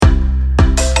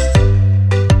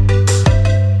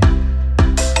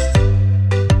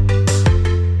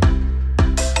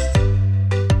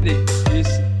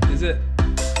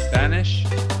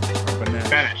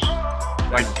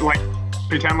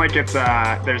like it's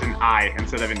there's an I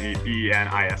instead of an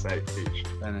Benish.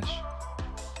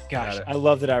 Benesh. Gosh, I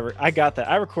love that I got that.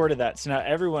 I recorded that, so now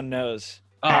everyone knows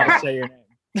how to say your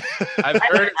name. I've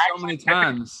heard it so many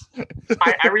times.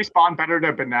 I respond better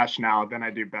to Benesh now than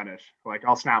I do Benesh. Like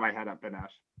I'll snap my head at Benesh.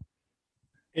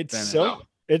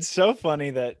 It's so funny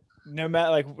that no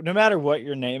matter what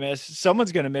your name is,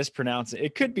 someone's going to mispronounce it.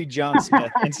 It could be John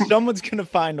Smith, and someone's going to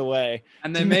find a way.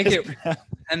 And they make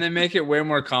it way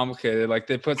more complicated. Like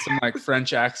they put some like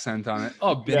French accent on it.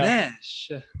 Oh,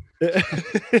 Benesh. Yeah.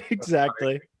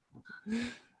 Exactly.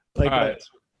 Like all right,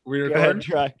 we go record. ahead and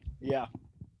try. Yeah.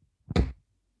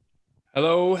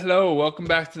 Hello. Welcome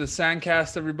back to the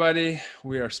Sandcast, everybody.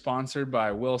 We are sponsored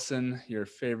by Wilson, your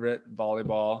favorite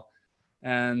volleyball.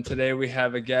 And today we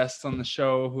have a guest on the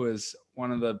show who is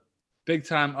one of the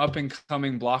big-time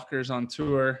up-and-coming blockers on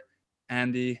tour,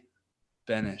 Andy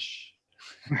Benesh.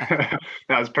 That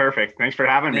was perfect. Thanks for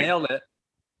having me. Nailed it.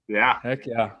 Yeah. Heck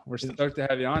yeah. We're stoked to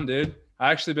have you on, dude.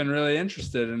 I actually been really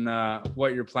interested in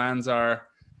what your plans are.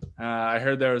 I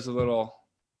heard there was a little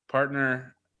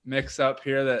partner mix-up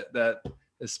here that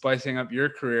is spicing up your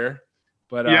career.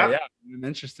 But yeah, I'm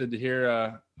interested to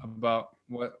hear about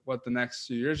what the next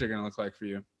few years are going to look like for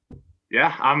you.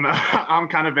 Yeah, I'm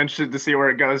kind of interested to see where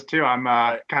it goes too. I'm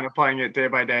kind of playing it day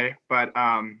by day, but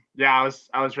yeah,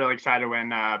 I was really excited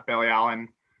when Billy Allen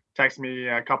texted me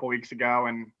a couple weeks ago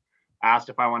and asked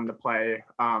if I wanted to play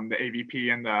the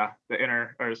AVP and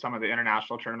the some of the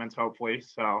international tournaments, hopefully.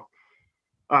 So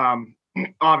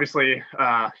obviously,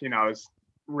 it's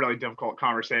really difficult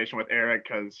conversation with Eric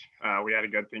because we had a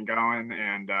good thing going,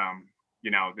 and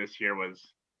this year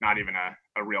was not even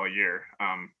a real year.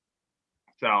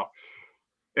 So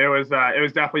it was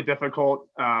definitely difficult.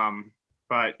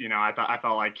 But I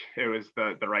felt like it was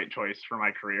the right choice for my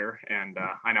career, and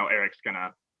I know Eric's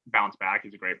gonna bounce back.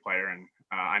 He's a great player, and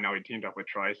I know he teamed up with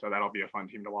Troy, so that'll be a fun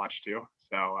team to watch too.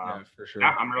 So yeah, for sure.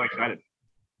 Yeah, I'm really excited.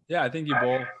 Yeah, I think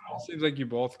seems like you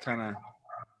both kind of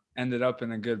ended up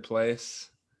in a good place.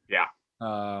 Yeah.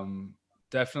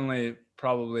 Definitely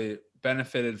probably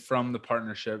benefited from the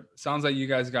partnership. Sounds like you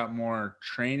guys got more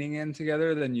training in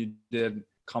together than you did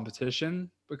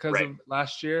competition because of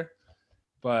last year.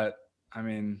 But I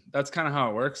mean, that's kind of how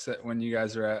it works, that when you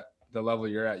guys are at the level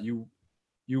you're at, you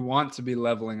want to be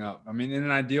leveling up. I mean, in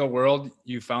an ideal world,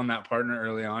 you found that partner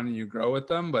early on and you grow with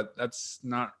them, but that's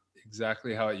not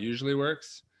exactly how it usually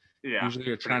works. Yeah. Usually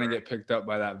you're trying to get picked up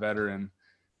by that veteran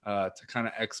to kind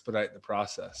of expedite the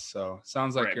process. So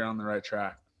sounds like you're on the right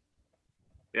track.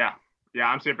 Yeah,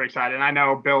 I'm super excited. And I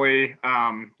know Billy,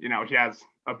 he has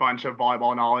a bunch of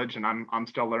volleyball knowledge, and I'm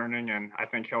still learning, and I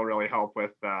think he'll really help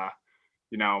with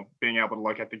being able to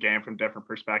look at the game from different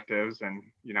perspectives and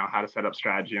how to set up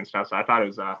strategy and stuff. So I thought it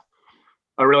was a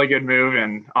really good move,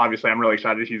 and obviously I'm really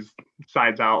excited. He's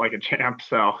sides out like a champ.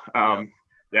 So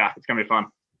yeah, it's gonna be fun.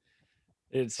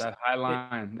 It's that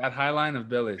high line of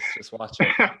Billy's. Just watch it.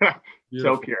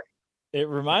 So pure. It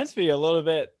reminds me a little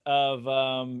bit of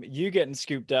you getting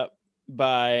scooped up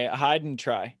by Hide and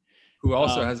Try, who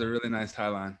also has a really nice high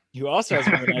line.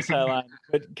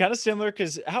 But kind of similar,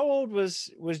 because how old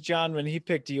was John when he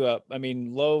picked you up? I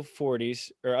mean, low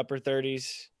 40s or upper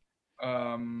 30s?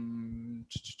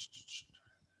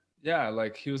 Yeah,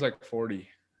 like he was like 40.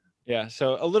 Yeah,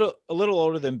 so a little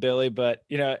older than Billy, but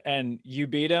and you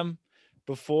beat him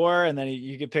before, and then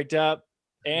you get picked up.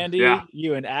 Andy,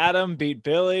 you and Adam beat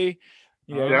Billy.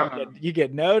 You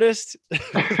get noticed.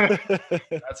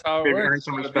 That's how it works.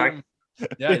 Some respect.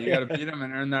 Yeah, you got to beat them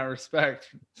and earn that respect.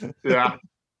 Yeah.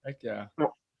 Heck yeah.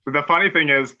 Well, the funny thing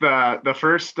is the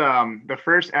first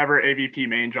ever AVP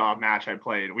main job match I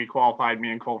played, we qualified,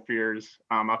 me and Cole Fears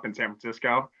up in San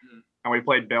Francisco, and we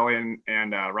played Billy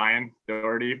and Ryan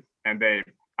Doherty, and they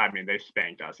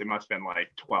spanked us. It must have been like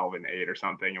 12-8 or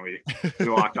something, and we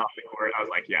walked off the court. I was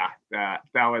like, yeah, that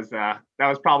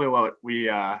was probably what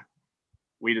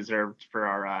we deserved for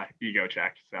our ego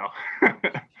check. So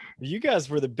you guys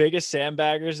were the biggest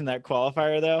sandbaggers in that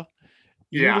qualifier, though.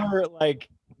 You were like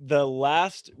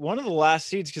one of the last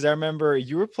seeds, because I remember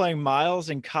you were playing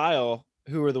Miles and Kyle,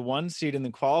 who were the 1 seed in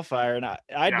the qualifier, and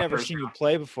I'd never seen you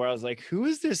play before. I was like, who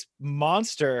is this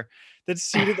monster that's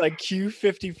seated like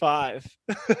Q55?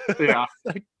 Yeah.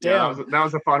 Like, damn. Yeah, that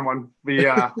was a fun one. We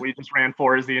just ran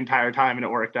fours the entire time, and it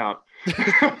worked out.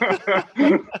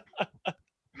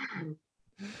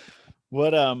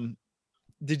 What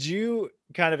did you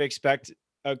kind of expect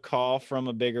a call from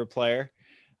a bigger player?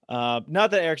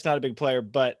 Not that Eric's not a big player,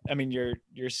 but I mean you're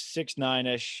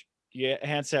 6'9"ish. You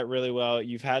handset really well.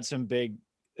 You've had some big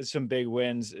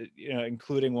wins,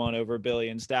 including one over Billy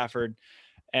and Stafford.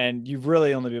 and you've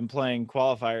really only been playing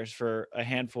qualifiers for a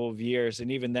handful of years.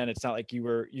 And even then it's not like you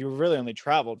were really only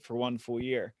traveled for one full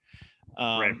year.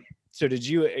 Right. So did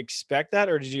you expect that,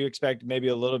 or did you expect maybe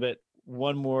a little bit,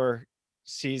 one more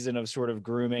season of sort of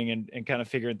grooming and kind of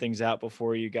figuring things out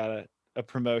before you got a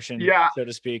promotion, Yeah, so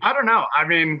to speak? I don't know. I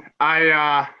mean,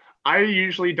 I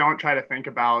usually don't try to think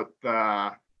about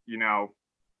the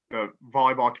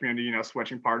volleyball community,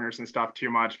 switching partners and stuff too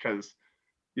much, because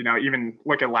even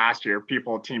look at last year,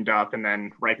 people teamed up, and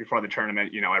then right before the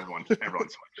tournament, everyone switched.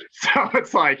 So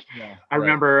it's like, Yeah, I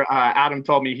remember Adam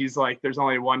told me, he's like, there's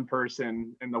only one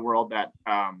person in the world that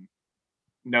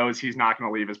knows he's not going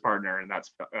to leave his partner, and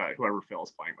that's whoever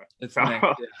Phil's playing with. It's so, Nick,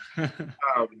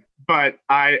 yeah. But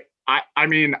I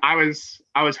mean, I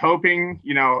was hoping,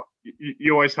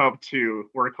 you always hope to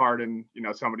work hard, and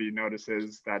somebody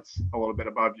notices that's a little bit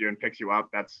above you and picks you up.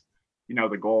 That's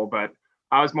the goal. But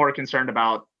I was more concerned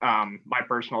about my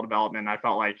personal development. I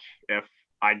felt like if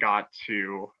I got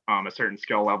to a certain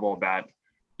skill level, that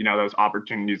those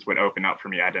opportunities would open up for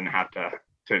me. I didn't have to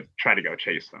try to go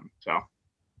chase them. So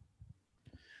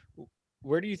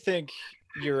where do you think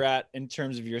you're at in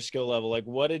terms of your skill level? Like,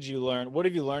 what did you learn? What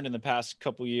have you learned in the past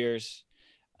couple years?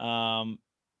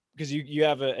 Because you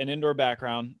have an indoor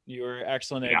background. You were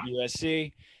excellent at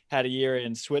USC, had a year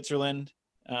in Switzerland,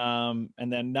 and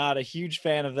then not a huge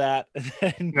fan of that.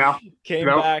 And then came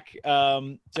back.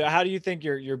 So how do you think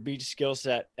your beach skill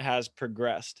set has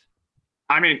progressed?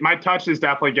 I mean, my touch is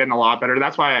definitely getting a lot better.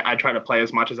 That's why I try to play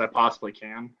as much as I possibly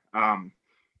can.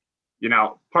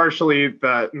 Partially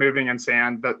the moving in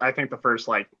sand, but I think the first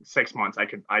like 6 months I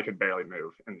could barely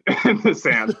move in the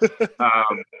sand.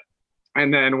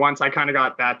 And then once I kind of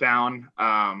got that down,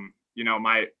 I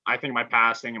think my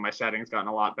passing and my setting's gotten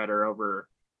a lot better over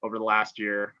the last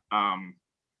year. And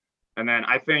then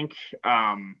I think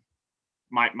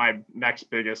my next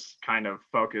biggest kind of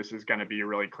focus is going to be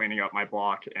really cleaning up my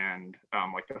block and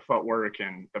like the footwork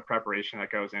and the preparation that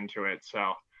goes into it.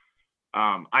 So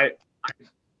I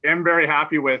am very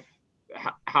happy with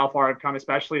how far I've come,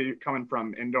 especially coming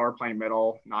from indoor playing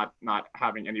middle, not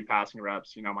having any passing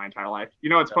reps, my entire life.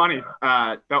 It's funny.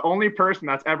 The only person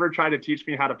that's ever tried to teach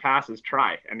me how to pass is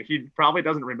Tri, and he probably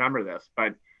doesn't remember this,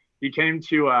 but he came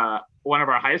to one of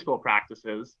our high school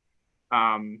practices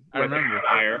I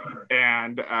remember.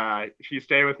 And he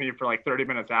stayed with me for like 30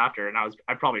 minutes after, and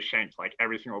I probably shanked like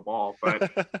every single ball.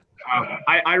 But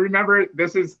I remember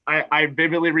I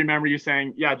vividly remember you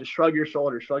saying, yeah, just shrug your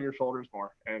shoulders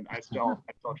more. And I still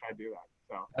try to do that.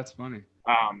 So that's funny.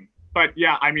 But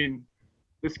yeah, I mean,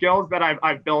 the skills that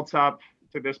I've built up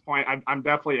to this point, I'm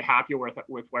definitely happy with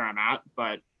where I'm at.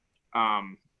 But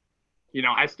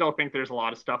I still think there's a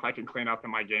lot of stuff I can clean up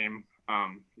in my game.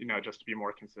 Just to be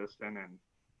more consistent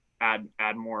and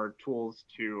add more tools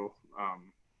to,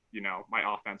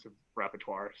 my offensive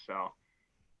repertoire. So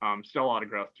still a lot of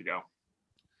growth to go.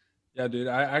 Yeah, dude,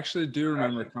 I actually do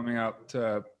remember coming up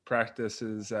to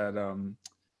practices at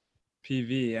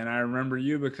PV, and I remember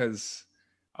you because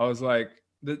I was like,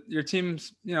 your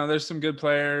team's, there's some good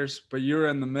players, but you were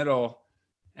in the middle,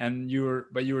 and you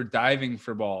were diving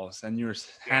for balls, and you were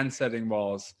hand setting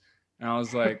balls, and I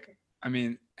was like, I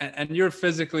mean, and you're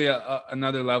physically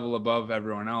another level above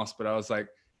everyone else. But I was like,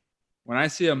 when I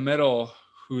see a middle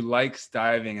who likes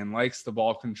diving and likes the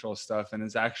ball control stuff and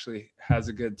has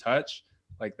a good touch,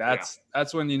 like that's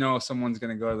when someone's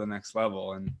going to go to the next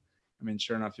level. And I mean,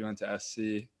 sure enough, you went to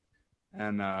SC,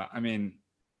 and I mean,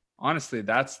 honestly,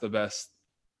 that's the best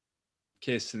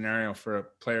case scenario for a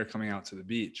player coming out to the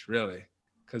beach, really,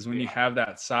 because when you have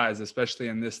that size, especially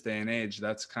in this day and age,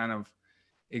 that's kind of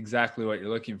exactly what you're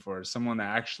looking for, someone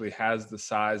that actually has the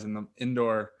size and the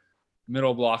indoor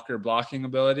middle blocker blocking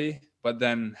ability, but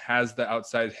then has the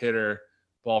outside hitter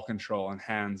ball control and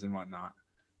hands and whatnot.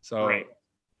 So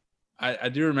I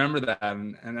do remember that.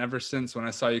 And ever since when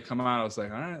I saw you come out, I was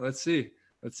like, all right, let's see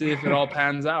if it all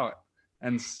pans out.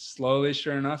 And slowly,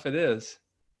 sure enough, it is.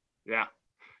 Yeah.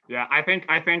 Yeah. I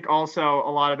think also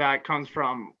a lot of that comes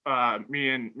from me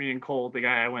and Cole, the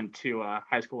guy I went to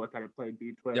high school with that I played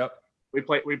beach with. Yep.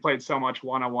 We played so much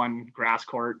one-on-one grass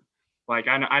court. Like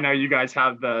I know you guys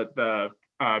have the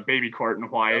baby court in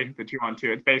Hawaii, the 2-on-2.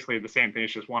 It's basically the same thing.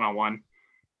 It's just one-on-one.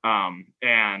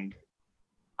 And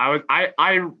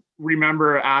I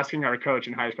remember asking our coach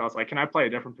in high school, I was like, can I play a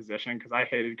different position? Because I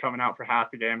hated coming out for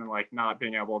half the game and like not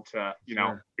being able to,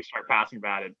 start passing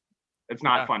bad. It's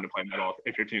not fun to play middle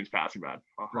if your team's passing bad.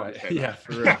 Right. Yeah,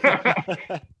 for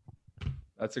real.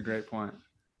 That's a great point.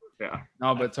 Yeah.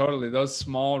 No, but totally. Those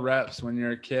small reps when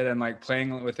you're a kid and like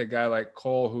playing with a guy like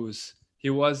Cole,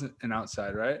 he wasn't an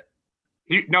outside, right?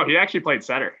 He actually played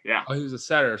setter. Yeah. Oh, he was a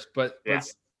setter, but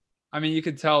I mean, you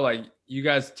could tell like you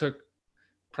guys took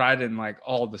pride in like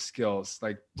all the skills,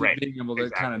 like being able to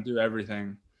kind of do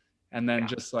everything. And then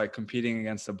just like competing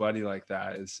against a buddy like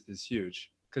that is huge,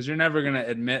 because you're never going to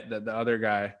admit that the other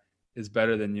guy is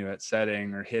better than you at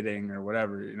setting or hitting or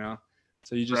whatever, you know?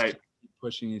 So you just keep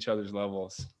pushing each other's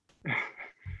levels.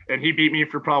 And he beat me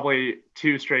for probably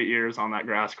 2 straight years on that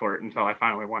grass court until I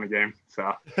finally won a game.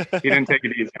 So he didn't take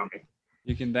it easy on me.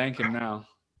 You can thank him now.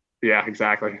 Yeah,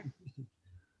 exactly.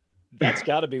 That's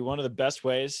got to be one of the best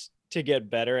ways to get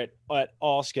better at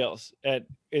all skills. It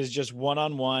is just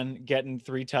one-on-one, getting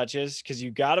 3 touches, because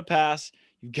you got to pass,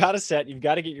 you've got to set, you've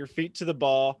got to get your feet to the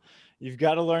ball, you've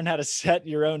got to learn how to set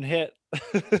your own hit.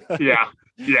 Yeah.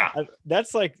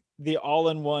 That's like the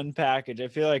all-in-one package. I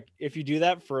feel like if you do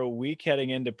that for a week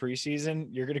heading into preseason,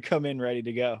 you're going to come in ready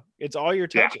to go. It's all your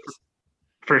touches. Yeah,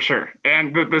 for sure.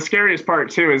 And the scariest part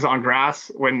too is on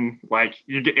grass, when like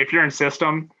if you're in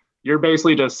system, you're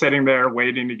basically just sitting there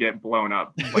waiting to get blown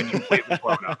up, like completely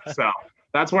blown up. So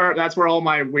that's where all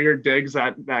my weird digs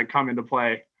that come into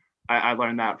play. I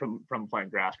learned that from playing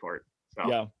grass court. So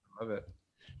yeah, love it,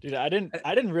 dude. I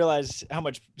didn't realize how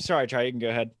much. Sorry, Ty, you can go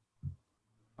ahead.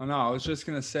 Oh no, I was just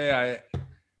gonna say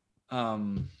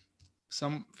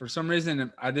for some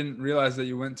reason I didn't realize that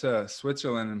you went to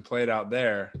Switzerland and played out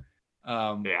there.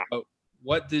 But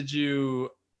what did you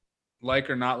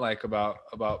like or not like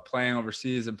about playing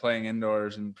overseas and playing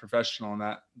indoors and professional, and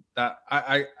that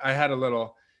I had a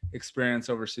little experience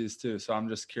overseas too, so I'm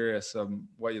just curious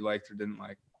what you liked or didn't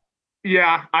like.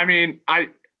 Yeah, I mean, I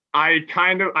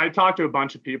talked to a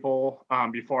bunch of people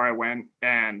before I went,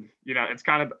 and you know, it's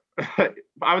kind of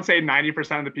I would say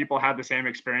 90% of the people had the same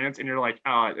experience, and you're like,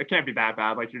 oh, it can't be that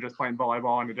bad, like you're just playing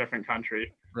volleyball in a different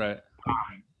country. Right.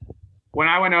 When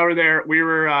I went over there, we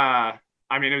were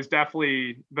I mean, it was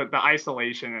definitely the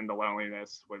isolation and the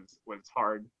loneliness was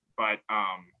hard. But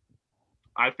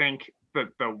I think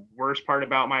the worst part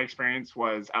about my experience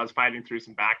was I was fighting through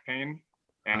some back pain.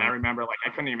 And I remember like I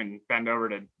couldn't even bend over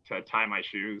to tie my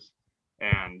shoes.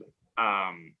 And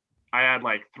I had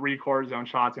like 3 cortisone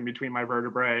shots in between my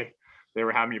vertebrae. They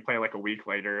were having me play like a week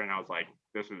later. And I was like,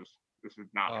 this is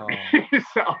not for me.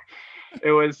 So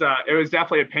it was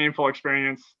definitely a painful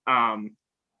experience.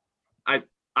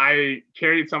 I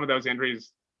carried some of those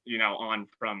injuries, you know, on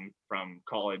from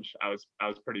college. I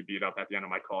was pretty beat up at the end of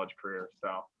my college career.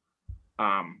 So,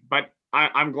 but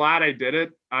I'm glad I did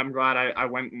it. I'm glad I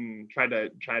went and tried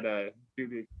to do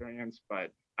the experience,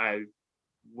 but I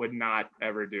would not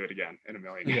ever do it again in a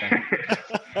million years.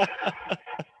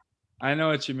 I know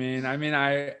what you mean. I mean,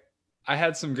 I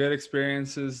had some good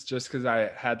experiences just because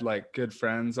I had like good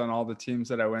friends on all the teams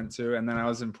that I went to, and then I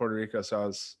was in Puerto Rico, so I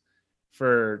was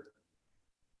for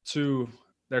 2,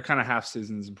 they're kind of half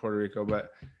seasons in Puerto Rico,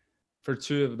 but for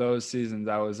 2 of those seasons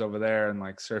I was over there and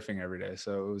like surfing every day.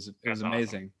 So it was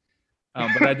amazing.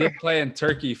 Awesome. But I did play in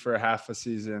Turkey for half a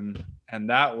season, and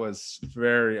that was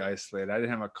very isolated. I didn't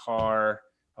have a car.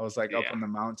 I was like up on the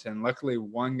mountain. Luckily,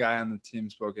 one guy on the team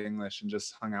spoke English and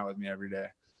just hung out with me every day.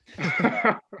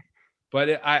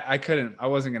 But I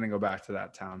wasn't going to go back to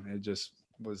that town. It just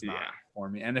was not for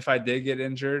me. And if I did get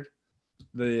injured,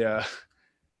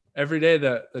 every day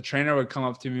the trainer would come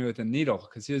up to me with a needle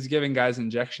because he was giving guys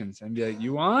injections and be like,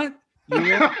 you want?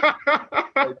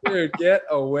 Like, dude, get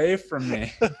away from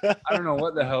me. I don't know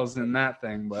what the hell's in that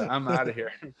thing, but I'm out of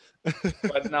here.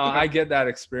 But no, I get that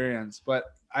experience. But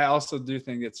I also do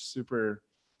think it's super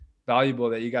valuable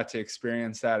that you got to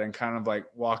experience that and kind of like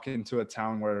walk into a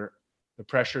town where the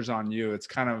pressure's on you. It's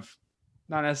kind of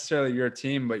not necessarily your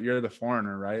team, but you're the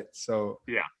foreigner, right? So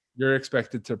you're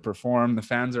expected to perform. The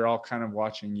fans are all kind of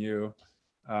watching you.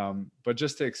 But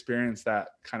just to experience that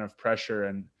kind of pressure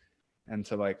and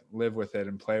to like live with it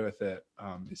and play with it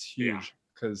is huge.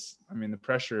 Because I mean, the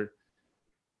pressure,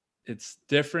 it's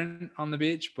different on the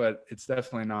beach, but it's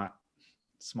definitely not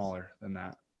smaller than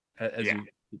that as you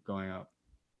keep going up.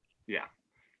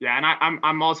 Yeah, and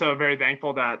I'm also very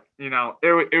thankful that, you know,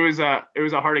 it was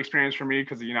a hard experience for me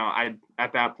because, you know,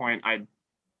 at that point I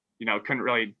you know, couldn't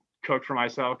really cook for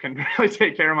myself, couldn't really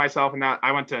take care of myself, and that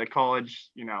I went to college,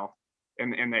 you know,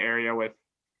 in the area with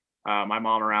my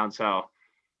mom around, so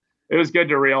it was good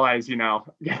to realize, you know,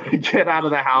 get out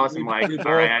of the house and like,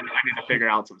 all right, I need to figure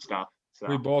out some stuff. So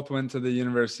we both went to the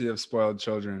University of Spoiled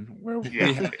Children, where we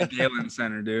had the Galen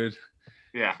Center, dude.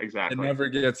 Yeah, exactly. It never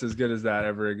gets as good as that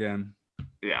ever again.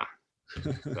 Yeah.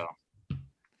 So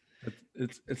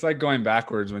it's like going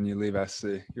backwards when you leave SC.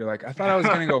 You're like, I thought I was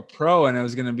gonna go pro, and it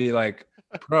was gonna be like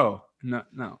pro.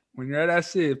 No. When you're at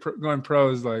SC, going pro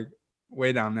is like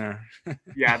way down there.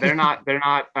 Yeah, they're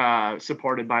not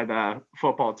supported by the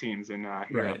football teams in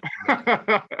Europe.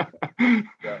 Right.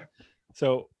 Yeah.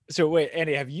 So wait,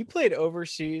 Andy, have you played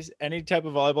overseas, any type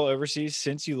of volleyball overseas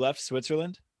since you left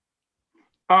Switzerland?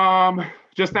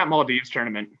 Just that Maldives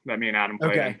tournament that me and Adam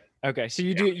played in. Okay. So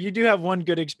you do have one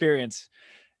good experience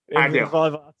I in do.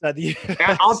 volleyball outside the US.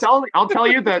 Yeah, I'll tell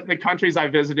you the countries I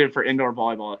visited for indoor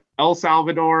volleyball: El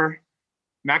Salvador,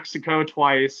 Mexico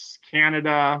twice,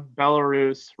 Canada,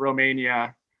 Belarus,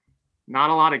 Romania. Not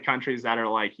a lot of countries that are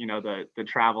like, the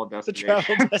travel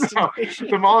destination. So,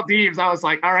 the Maldives, I was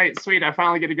like, all right, sweet. I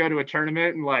finally get to go to a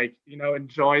tournament and like,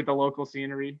 enjoy the local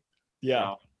scenery.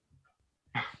 Yeah.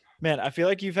 So. Man, I feel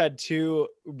like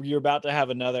you're about to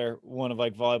have another one of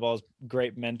like volleyball's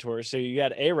great mentors. So you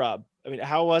had A-Rob. I mean,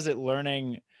 how was it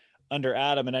learning under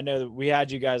Adam? And I know that we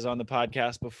had you guys on the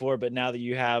podcast before, but now that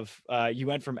you have, you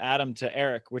went from Adam to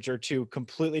Eric, which are two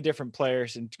completely different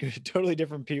players and totally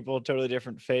different people, totally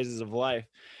different phases of life.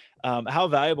 How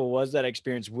valuable was that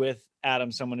experience with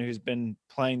Adam, someone who's been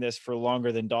playing this for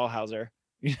longer than Dahlhauser,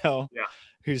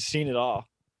 who's seen it all?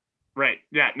 Right.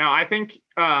 Yeah. No, I think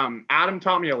Adam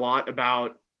taught me a lot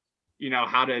about,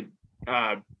 how to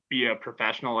be a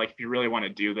professional. Like if you really want to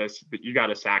do this, but you got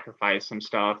to sacrifice some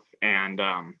stuff. And,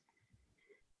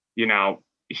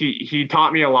 he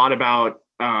taught me a lot about,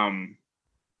 if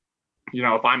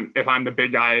I'm the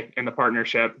big guy in the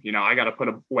partnership, I got to put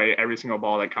away every single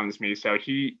ball that comes to me. So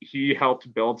he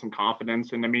helped build some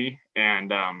confidence into me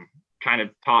and kind of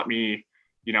taught me,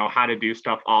 how to do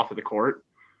stuff off of the court.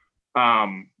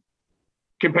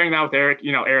 Comparing that with Eric,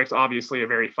 Eric's obviously a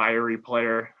very fiery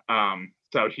player.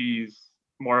 So he's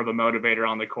more of a motivator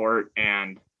on the court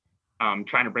and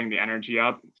trying to bring the energy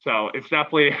up. So it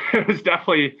was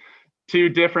definitely two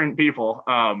different people.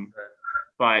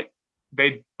 But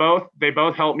they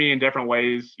both helped me in different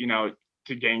ways,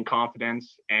 to gain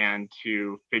confidence and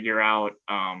to figure out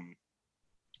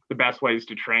the best ways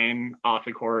to train off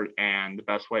the court and the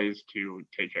best ways to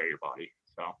take care of your body.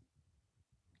 So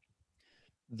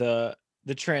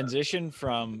the transition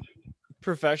from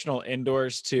professional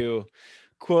indoors to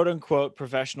quote unquote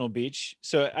professional beach.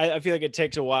 So I feel like it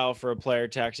takes a while for a player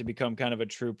to actually become kind of a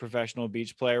true professional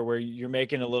beach player where you're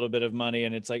making a little bit of money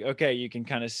and it's like, okay, you can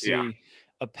kind of see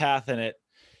a path in it.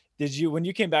 When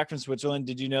you came back from Switzerland,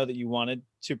 did you know that you wanted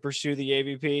to pursue the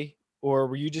AVP, or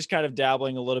were you just kind of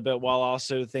dabbling a little bit while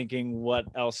also thinking, what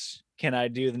else can I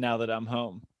do now that I'm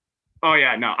home? Oh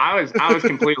yeah, no, I was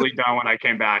completely done when I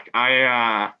came back.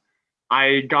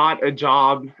 I got a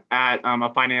job at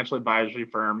a financial advisory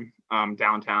firm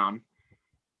downtown,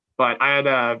 but I had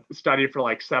to study for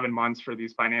like 7 months for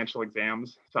these financial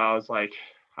exams. So I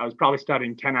was probably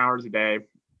studying 10 hours a day,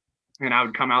 and I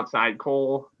would come outside.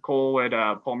 Cole would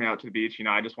pull me out to the beach.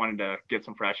 I just wanted to get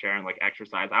some fresh air and like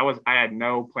exercise. I had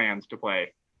no plans to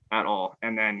play at all.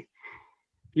 And then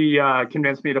he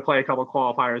convinced me to play a couple of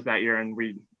qualifiers that year, and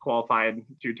we qualified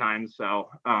 2 times. So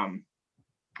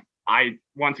I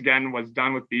once again was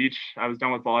done with beach. I was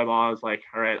done with volleyball. I was like,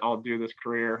 all right, I'll do this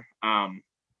career.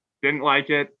 Didn't like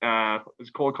it. It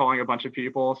was cold calling a bunch of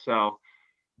people. So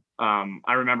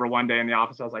I remember one day in the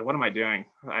office, I was like, what am I doing?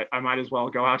 I might as well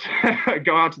go out to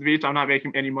the beach. I'm not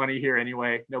making any money here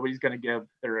anyway. Nobody's going to give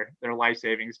their life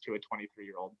savings to a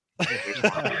 23-year-old.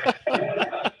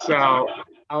 So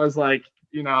I was like,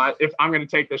 if I'm going to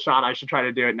take the shot, I should try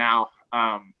to do it now.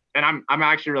 And I'm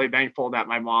actually really thankful that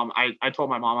my mom, I told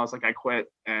my mom, I was like, I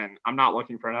quit and I'm not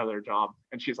looking for another job.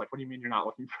 And she's like, what do you mean you're not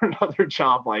looking for another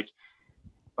job? Like,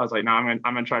 I was like, no, I'm going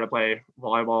to try to play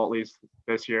volleyball at least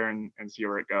this year and see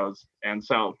where it goes. And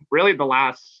so really the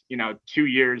last, 2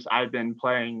 years I've been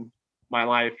playing my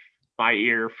life by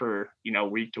ear for,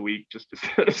 week to week, just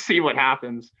to see what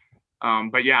happens.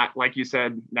 But yeah, like you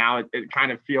said, now it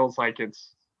kind of feels like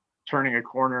it's turning a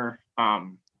corner.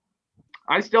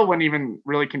 I still wouldn't even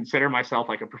really consider myself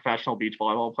like a professional beach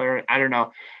volleyball player. I don't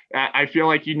know. I feel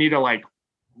like you need to like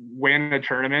win a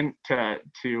tournament to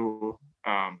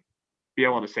be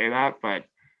able to say that. But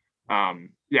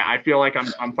yeah, I feel like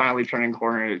I'm finally turning a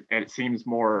corner, and it seems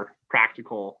more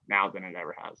practical now than it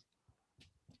ever has.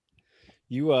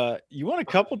 You won a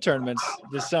couple tournaments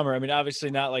this summer. I mean, obviously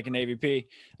not like an AVP,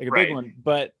 like a big one,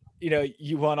 but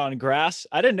you won on grass.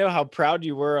 I didn't know how proud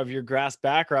you were of your grass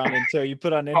background until you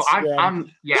put on Instagram.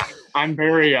 I'm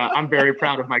very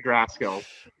proud of my grass skills.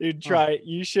 You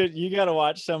got to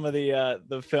watch some of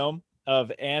the film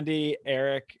of Andy,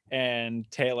 Eric, and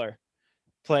Taylor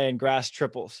playing grass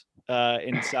triples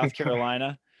in South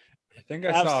Carolina. I think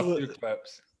I saw a few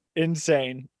clips.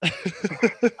 Insane.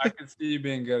 I can see you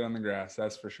being good on the grass.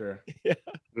 That's for sure. Yeah.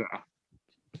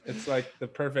 It's like the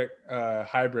perfect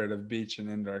hybrid of beach and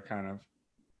indoor kind of.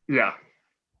 Yeah.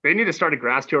 They need to start a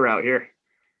grass tour out here.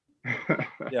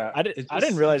 Yeah. I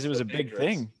didn't realize it was a big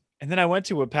thing And then I went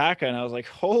to Wapaka and I was like,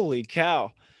 holy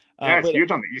cow. Yeah, it's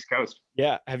huge on the East Coast.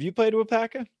 Yeah. Have you played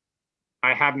Wapaka?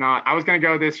 I have not. I was going to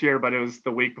go this year, but it was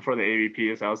the week before the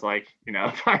AVP. So I was like,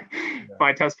 if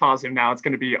I test positive now, it's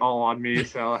going to be all on me.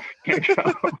 So I can't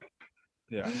go.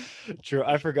 Yeah. True.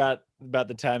 I forgot about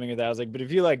the timing of that. I was like, but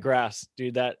if you like grass,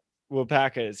 dude, that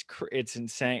Wapaka it's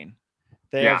insane.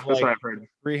 They have that's like what I've heard.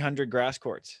 300 grass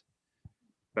courts.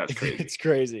 That's crazy. It's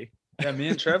crazy. Yeah, me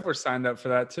and Trev were signed up for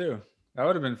that too. That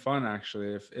would have been fun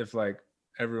actually if like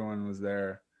everyone was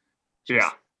there.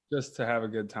 Just to have a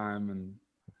good time and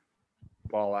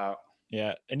ball out.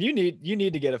 Yeah, and you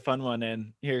need to get a fun one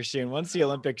in here soon. Once the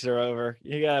Olympics are over,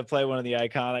 you gotta play one of the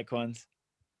iconic ones.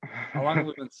 How long have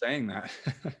we been saying that?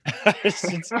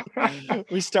 Since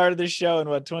we started this show in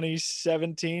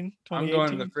 2017, 2018? I'm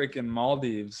going to the freaking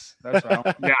Maldives. That's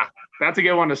right. Yeah, that's a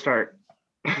good one to start.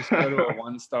 Just go to a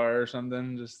 1-star or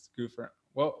something. Just goof around.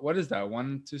 What is that?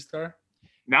 1, 2-star?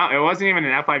 No, it wasn't even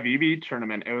an FIVB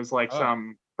tournament. It was like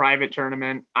some private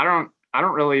tournament. I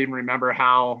don't really even remember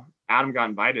how Adam got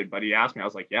invited, but he asked me. I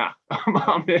was like, yeah,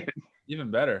 I'm in. Even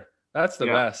better. That's the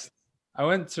best. I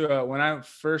went to when I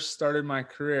first started my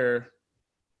career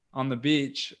on the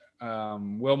beach.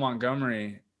 Will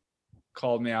Montgomery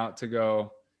called me out to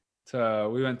go to.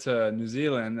 We went to New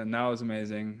Zealand, and that was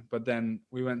amazing. But then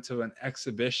we went to an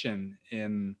exhibition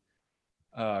in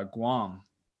Guam,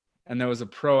 and there was a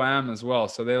pro-am as well.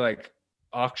 So they like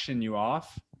auction you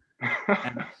off.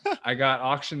 And I got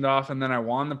auctioned off, and then I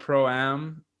won the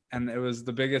pro-am, and it was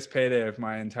the biggest payday of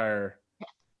my entire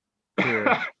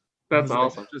career. That's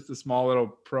awesome. Just a small little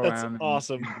pro-am. That's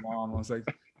awesome. I was like,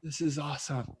 this is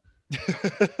awesome.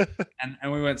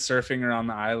 and we went surfing around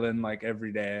the island like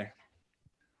every day.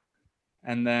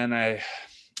 And then I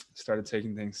started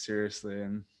taking things seriously,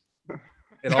 and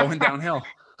it all went downhill.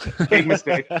 Big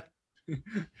mistake.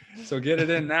 So get it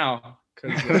in now,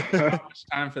 because there's not much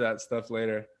time for that stuff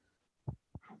later.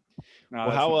 No,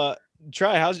 well,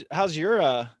 how's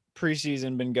your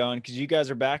preseason been going? Because you guys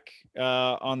are back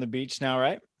on the beach now,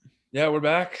 right? Yeah, we're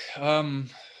back.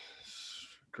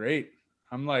 Great.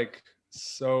 I'm like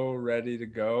so ready to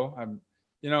go.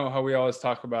 You know how we always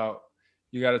talk about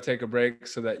you got to take a break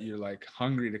so that you're like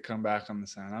hungry to come back on the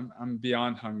sand. I'm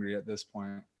beyond hungry at this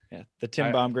point. Yeah, the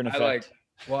Tim Baumgren effect.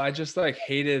 I just like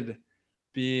hated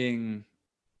being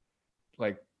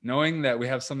like knowing that we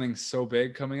have something so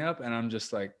big coming up, and I'm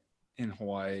just like in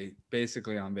Hawaii,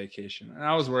 basically on vacation. And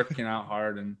I was working out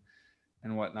hard and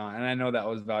whatnot. And I know that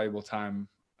was valuable time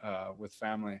with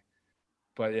family,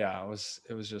 but yeah, it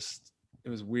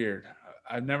was weird.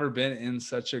 I've never been in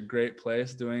such a great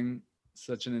place doing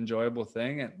such an enjoyable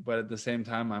thing, but at the same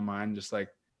time my mind just like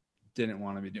didn't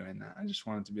want to be doing that. I just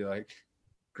wanted to be like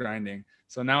grinding.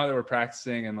 So now that we're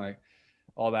practicing and like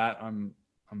all that, I'm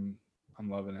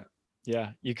loving it.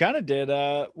 Yeah, you kind of did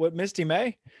what Misty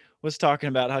May was talking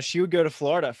about, how she would go to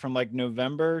Florida from like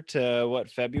November to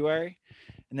February.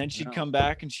 And then she'd come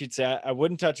back and she'd say, I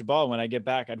wouldn't touch a ball. When I get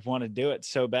back, I'd want to do it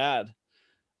so bad.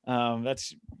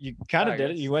 You kind of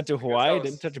did it. You went to Hawaii,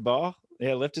 didn't touch a ball.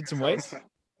 Yeah, lifted some weights. I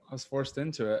was forced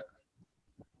into it.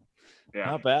 Yeah.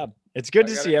 Not bad. It's good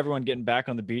to see everyone getting back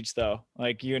on the beach, though.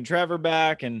 Like you and Trevor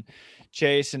back, and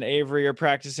Chase and Avery are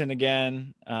practicing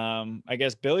again. I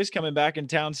guess Billy's coming back in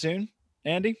town soon.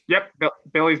 Andy? Yep.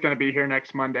 Billy's going to be here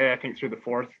next Monday, I think, through the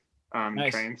 4th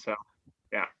nice. train. So,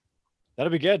 yeah.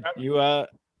 That'll be good. You go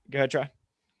ahead, try.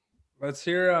 Let's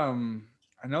hear.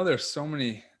 I know there's so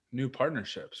many new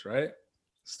partnerships, right?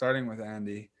 Starting with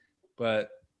Andy, but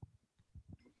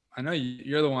I know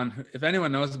you're the one who, if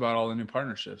anyone knows about all the new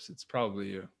partnerships, it's probably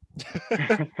you.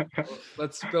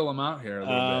 Let's spill them out here a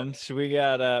little bit. So we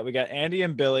got Andy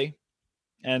and Billy,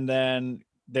 and then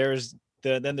there's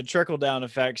the trickle down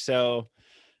effect. So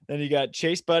then you got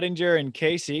Chase Budinger and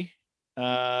Casey.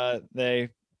 They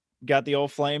got the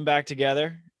old flame back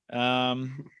together.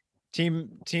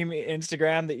 Team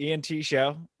Instagram, the ENT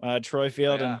show, Troy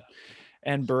Field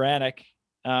and Baranek.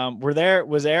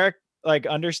 Was Eric like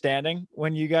understanding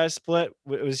when you guys split?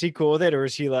 Was he cool with it, or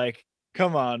was he like,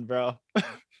 come on, bro?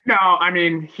 No, I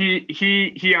mean,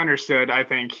 he understood. I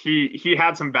think he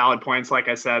had some valid points. Like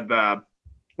I said,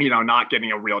 not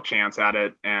getting a real chance at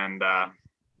it, and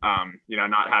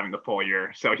not having the full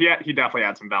year. So he definitely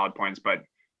had some valid points, but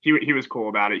he was cool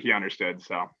about it. He understood.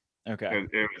 So okay,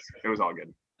 it was all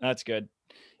good. That's good.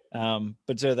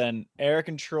 But so then Eric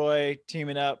and Troy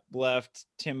teaming up left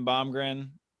Tim Baumgren,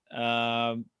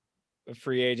 a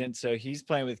free agent. So he's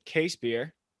playing with Case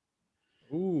Beer.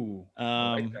 Ooh,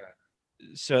 I like that.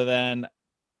 So then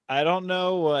I don't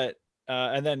know what,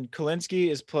 and then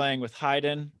Kalinsky is playing with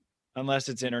Hayden, unless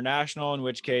it's international, in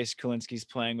which case Kalinsky's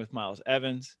playing with Miles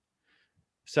Evans.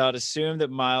 So I'd assume that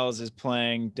Miles is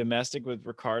playing domestic with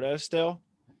Ricardo still.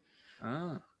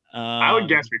 Oh. I would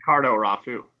guess Ricardo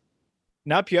Rafu.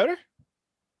 Not Piotr?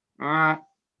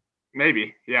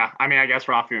 Maybe. Yeah. I mean, I guess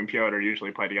Rafu and Piotr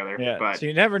usually play together. Yeah. But So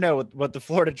you never know what the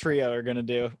Florida trio are going to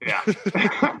do. Yeah.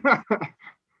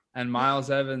 And Miles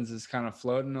Evans is kind of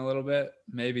floating a little bit.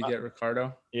 Maybe get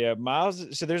Ricardo. Yeah,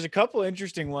 Miles. So there's a couple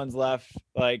interesting ones left.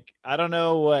 Like, I don't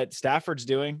know what Stafford's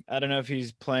doing. I don't know if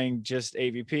he's playing just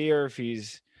AVP or if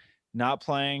he's not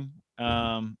playing.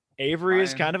 Avery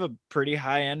is kind of a pretty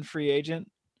high end free agent.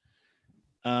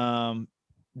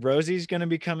 Rosie's going to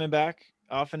be coming back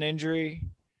off an injury.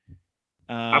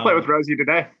 I played with Rosie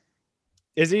today.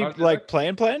 Is he like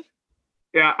playing?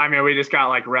 Yeah, I mean, we just got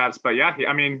like reps, but yeah,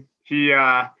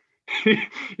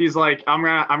 he's like, I'm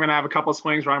gonna have a couple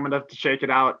swings where I'm gonna have to shake it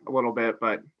out a little bit,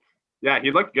 but yeah,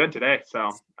 he looked good today.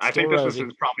 So I think this was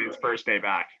probably his first day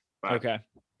back. But. Okay.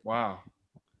 Wow,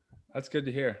 that's good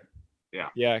to hear. Yeah.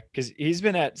 Yeah, because he's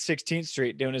been at 16th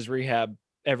Street doing his rehab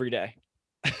every day.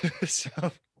 So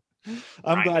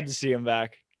I'm glad to see him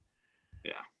back.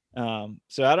 Yeah.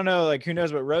 So I don't know, like, who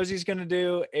knows what Rosie's gonna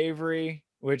do. Avery,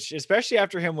 which especially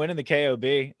after him winning the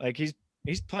KOB, like he's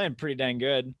playing pretty dang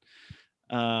good.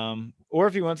 Or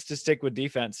if he wants to stick with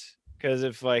defense, because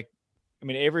if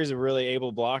Avery's a really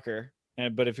able blocker,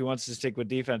 but if he wants to stick with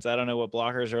defense, I don't know what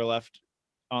blockers are left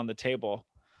on the table.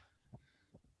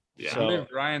 Yeah. So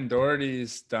Ryan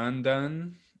Doherty's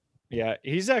done. Yeah,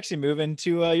 he's actually moving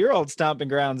to your old stomping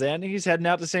grounds, and he's heading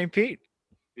out to St. Pete.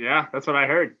 Yeah, that's what I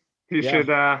heard. He should.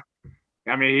 I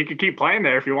mean, he could keep playing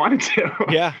there if he wanted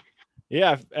to.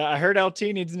 Yeah. I heard LT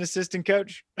needs an assistant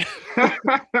coach.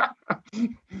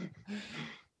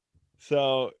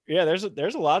 So yeah, there's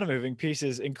a lot of moving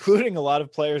pieces, including a lot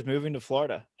of players moving to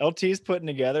Florida. LT's putting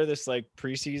together this like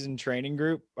preseason training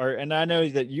group, and I know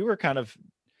that you were kind of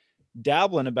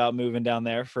dabbling about moving down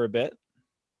there for a bit.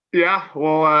 Yeah,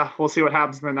 we'll see what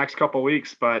happens in the next couple of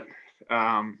weeks, but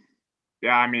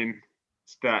yeah, I mean,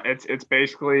 it's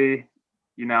basically,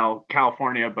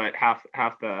 California, but half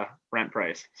the rent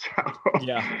price. So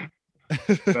yeah,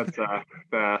 that's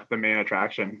the main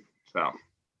attraction. So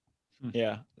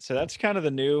yeah, so that's kind of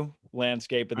the new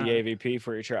landscape of the AVP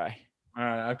for your try. All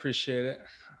right, I appreciate it.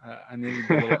 I needed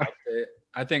a little update.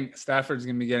 I think Stafford's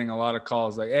gonna be getting a lot of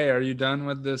calls like, "Hey, are you done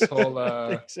with this whole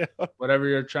whatever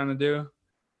you're trying to do?"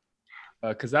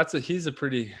 Because he's a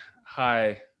pretty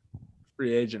high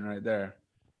free agent right there.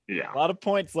 Yeah, a lot of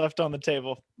points left on the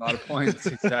table. A lot of points,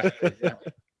 exactly. Yeah.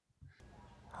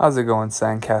 How's it going,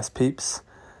 Sandcast peeps?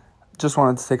 Just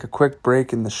wanted to take a quick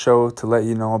break in the show to let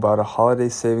you know about a holiday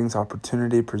savings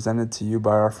opportunity presented to you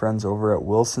by our friends over at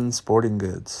Wilson Sporting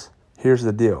Goods. Here's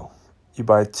the deal. You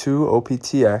buy 2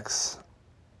 OPTX,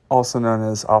 also known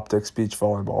as Optics Beach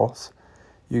Volleyballs,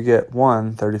 you get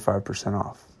 1 35%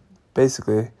 off.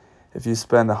 Basically, if you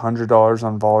spend $100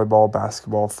 on volleyball,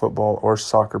 basketball, football, or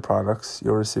soccer products,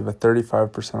 you'll receive a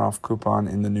 35% off coupon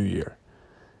in the new year.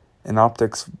 An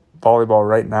Optics volleyball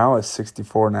right now is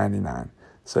 $64.99.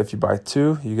 So if you buy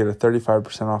 2, you get a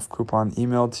 35% off coupon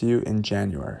emailed to you in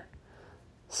January.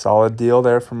 Solid deal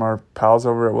there from our pals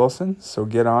over at Wilson, so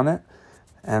get on it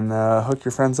and hook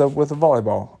your friends up with a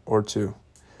volleyball or 2.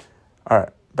 All right,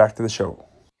 back to the show.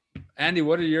 Andy,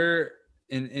 what are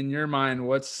in your mind,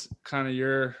 what's kind of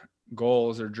your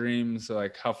goals or dreams,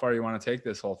 like how far you want to take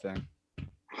this whole thing?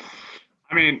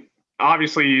 I mean,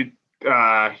 obviously,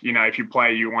 if you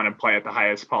play, you want to play at the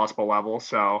highest possible level.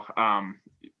 So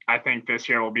I think this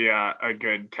year will be a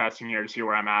good testing year to see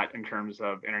where I'm at in terms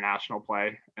of international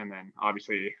play, and then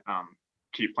obviously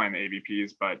keep playing the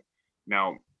AVPs. But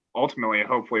ultimately,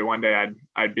 hopefully one day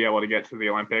I'd be able to get to the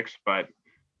Olympics, but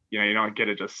you don't get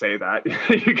to just say that.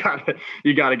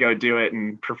 you gotta go do it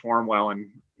and perform well and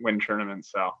win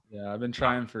tournaments. So yeah, I've been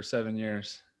trying for 7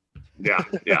 years. Yeah,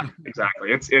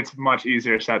 exactly. It's much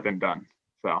easier said than done.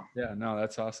 So yeah, no,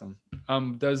 that's awesome.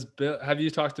 Have you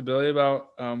talked to Billy about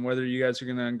whether you guys are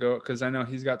gonna go? Because I know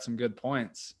he's got some good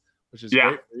points, which is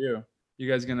great for you. You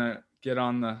guys gonna get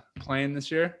on the plane this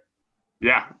year?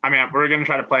 Yeah, I mean, we're gonna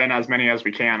try to play in as many as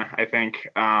we can. I think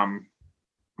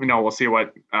we'll see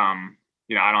what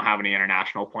I don't have any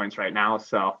international points right now,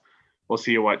 so we'll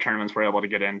see what tournaments we're able to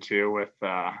get into with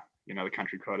the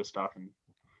country quota stuff.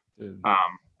 And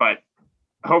but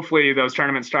hopefully those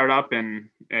tournaments start up in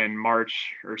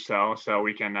March or so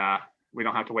we can we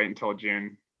don't have to wait until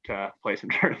June to play some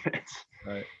tournaments.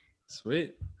 Right.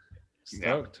 Sweet.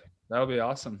 Stoked. That'll be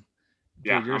awesome.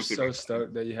 Dude, you're so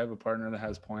stoked that you have a partner that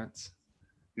has points.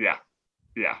 Yeah.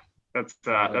 That's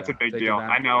a big deal.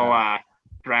 I know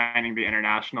grinding the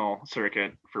international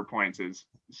circuit for points is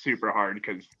super hard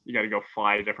because you got to go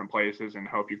fly to different places and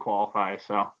hope you qualify.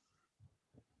 So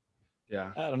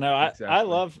Yeah. I don't know. Exactly. I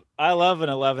love an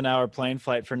 11-hour plane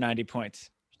flight for 90 points.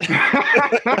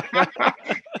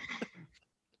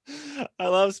 I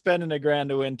love spending $1,000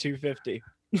 to win 250.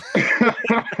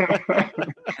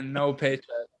 And no paycheck.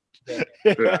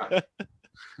 Yeah.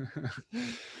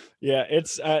 Yeah,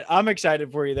 it's I'm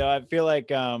excited for you though. I feel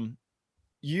like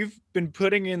you've been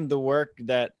putting in the work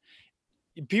that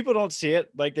people don't see it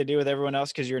like they do with everyone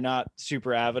else because you're not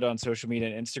super avid on social media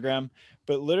and Instagram.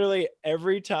 But literally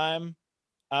every time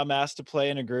I'm asked to play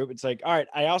in a group, it's like, all right,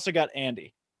 I also got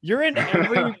Andy. You're in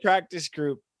every practice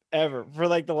group ever for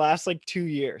like the last like 2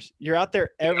 years. You're out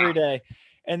there every day.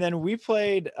 And then we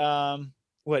played it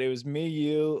was me,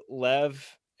 you,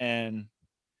 Lev, and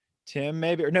Tim,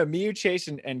 maybe, or no, me, you, Chase,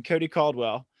 and Cody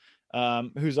Caldwell,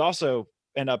 who's also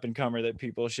an up and comer that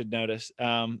people should notice.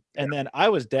 And then I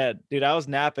was dead, dude. I was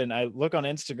napping. I look on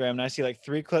Instagram and I see like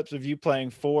 3 clips of you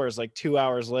playing fours like 2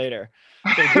 hours later.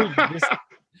 So, dude, just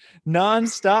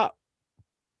nonstop.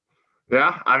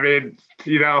 Yeah, I mean,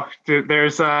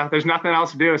 there's nothing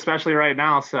else to do, especially right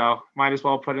now. So might as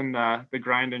well put in the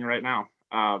grinding right now.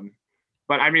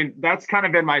 But I mean, that's kind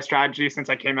of been my strategy since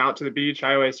I came out to the beach.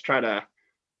 I always try to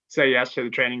say yes to the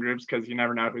training groups because you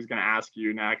never know who's going to ask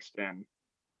you next. And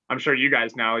I'm sure you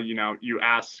guys know, you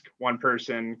ask one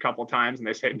person a couple times and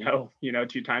they say no,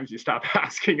 2 times you stop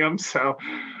asking them. So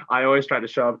I always try to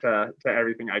show up to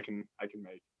everything I can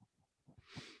make.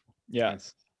 Yeah.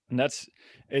 Nice. And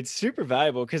it's super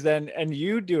valuable because and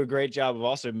you do a great job of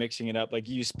also mixing it up. Like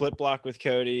you split block with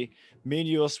Cody, me and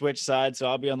you will switch sides. So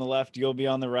I'll be on the left, you'll be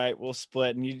on the right, we'll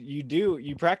split. And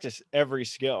you practice every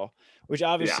skill, which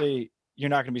obviously you're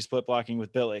not going to be split blocking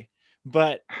with Billy,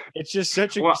 but it's just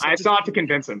such a, I still have to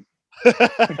convince him.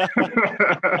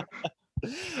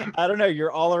 I don't know.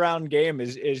 Your all around game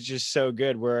is just so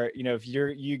good where, if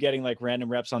you getting like random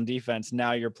reps on defense,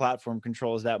 now your platform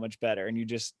control is that much better and you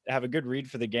just have a good read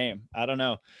for the game. I don't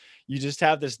know. You just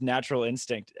have this natural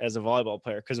instinct as a volleyball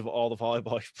player because of all the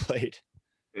volleyball you've played.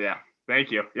 Yeah. Thank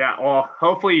you. Yeah. Well,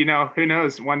 hopefully, who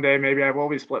knows, one day, maybe I will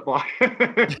be split block.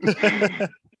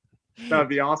 That'd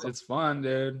be awesome. It's fun,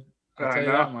 dude. I'll tell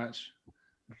you that much.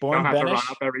 Born Don't have to run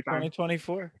Benesh, up every time.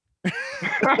 2024.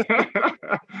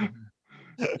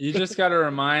 You just got to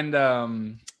remind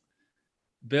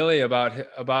Billy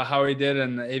about how he did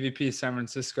in the AVP San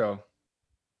Francisco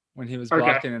when he was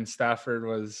blocking and Stafford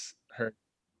was hurt.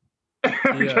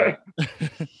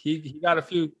 He got a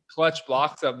few clutch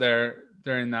blocks up there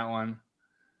during that one.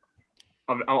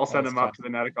 I'll send him up to the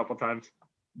net a couple times.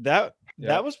 That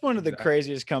was one of the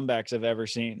craziest comebacks I've ever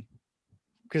seen.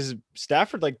 Because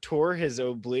Stafford like tore his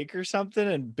oblique or something,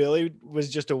 and Billy was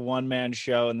just a one-man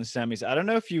show in the semis. I don't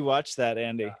know if you watched that,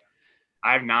 Andy.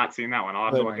 I have not seen that one. I'll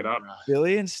have to look it up.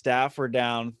 Billy and Staff were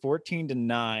down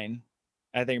 14-9,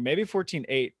 I think, maybe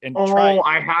 14-8. And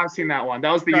I have seen that one.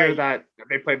 That was the year that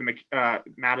they played the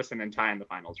Madison and Ty in the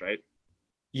finals, right?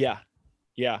 Yeah.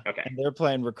 Okay. And they're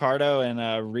playing Ricardo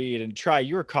and Reed. And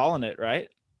you were calling it, right?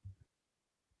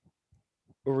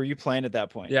 Or were you playing at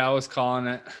that point? Yeah, I was calling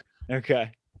it. Okay.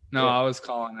 No, I was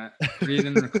calling it. Reed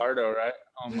and Ricardo, right?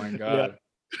 Oh my God.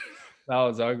 Yeah. That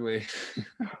was ugly.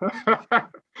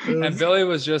 And Billy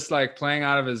was just like playing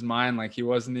out of his mind. Like he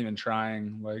wasn't even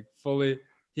trying, like fully.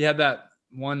 He had that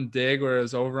one dig where it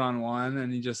was over on one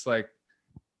and he just like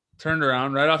turned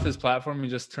around right off his platform. He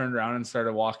just turned around and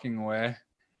started walking away.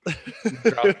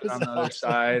 Dropped it on the other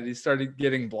side. He started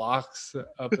getting blocks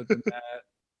up at the net.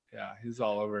 Yeah, he's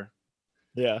all over.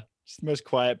 Yeah, just the most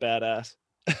quiet badass.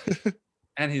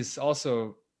 And he's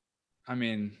also, I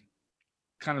mean,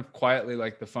 kind of quietly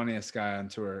like the funniest guy on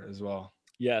tour as well.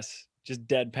 Yes, just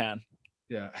deadpan.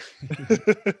 Yeah.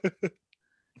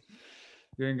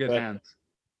 You're in good hands.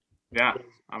 Yeah,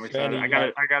 I'm excited. I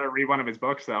gotta read one of his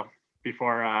books though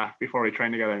before we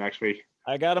train together next week.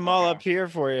 I got them all up here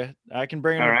for you. I can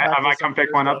bring them. All right, I might come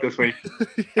pick one up this week.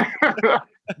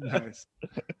 Nice.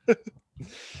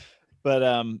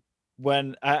 But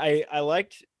when I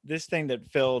liked this thing that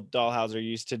Phil Dahlhauser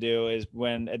used to do is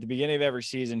when at the beginning of every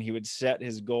season he would set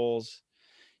his goals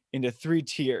into 3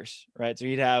 tiers, right? So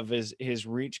he'd have his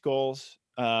reach goals,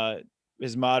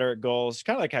 his moderate goals,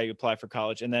 kind of like how you apply for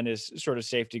college, and then his sort of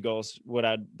safety goals, what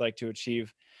I'd like to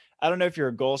achieve. I don't know if you're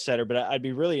a goal setter, but I'd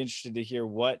be really interested to hear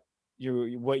what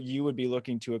you would be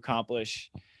looking to accomplish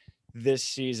this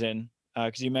season.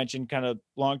 Because you mentioned kind of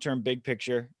long-term big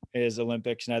picture is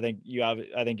Olympics, and I think you have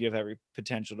every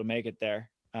potential to make it there,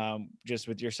 just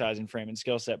with your size and frame and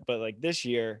skill set. But like this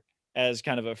year, as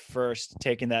kind of a first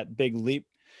taking that big leap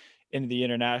into the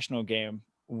international game,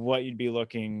 what you'd be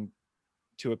looking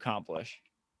to accomplish?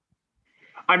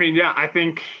 I mean, yeah, I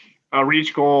think a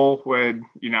reach goal would,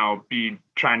 be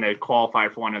trying to qualify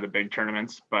for one of the big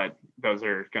tournaments, but those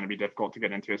are going to be difficult to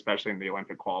get into, especially in the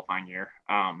Olympic qualifying year.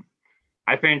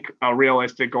 I think a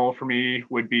realistic goal for me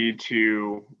would be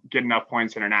to get enough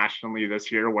points internationally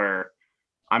this year where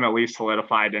I'm at least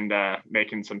solidified into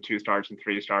making some 2 stars and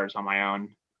 3 stars on my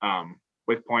own,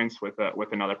 with points with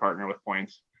another partner with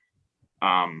points.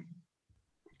 And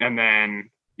then,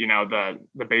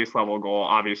 the base level goal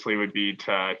obviously would be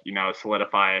to,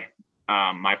 solidify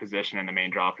my position in the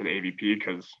main draw for the AVP,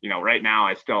 because, right now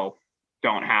I still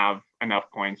don't have enough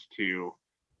points to,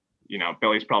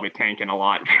 Billy's probably tanking a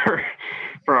lot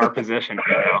for our position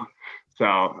right now.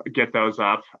 So get those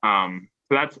up. So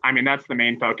that's the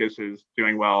main focus, is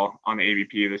doing well on the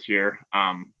AVP this year.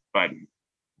 But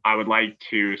I would like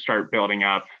to start building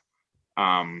up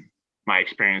my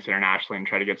experience internationally and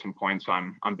try to get some points so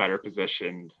I'm better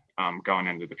positioned going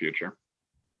into the future.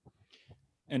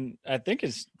 And I think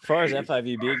as far as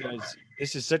FIVB goes,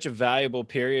 this is such a valuable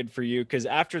period for you, because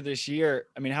after this year,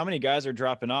 I mean, how many guys are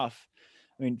dropping off?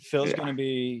 I mean, Phil's going to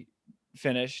be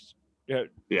finished.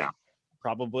 Yeah.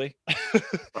 Probably.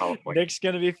 Probably. Nick's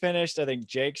going to be finished. I think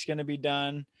Jake's going to be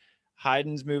done.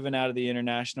 Hayden's moving out of the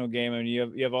international game. I mean,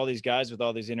 you have all these guys with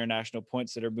all these international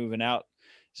points that are moving out.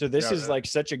 So this is like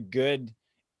such a good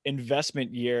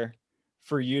investment year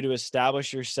for you to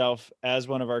establish yourself as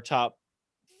one of our top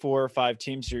 4 or 5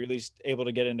 teams. So you're at least able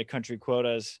to get into country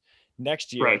quotas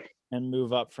next year and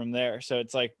move up from there. So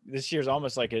it's like this year's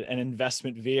almost like an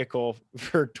investment vehicle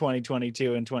for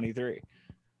 2022 and 23.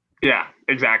 Yeah,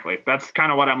 exactly. That's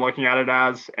kind of what I'm looking at it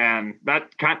as. And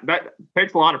that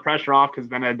takes a lot of pressure off, because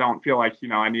then I don't feel like,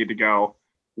 I need to go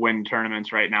win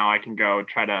tournaments right now. I can go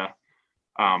try to,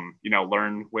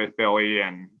 learn with Billy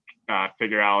and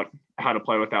figure out how to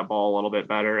play with that ball a little bit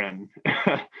better and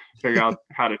figure out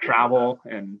how to travel.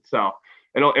 And so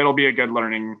it'll be a good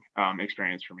learning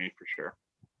experience for me for sure.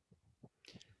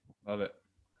 Love it.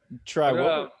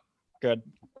 Good.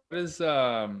 What is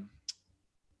your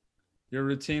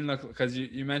routine look? Because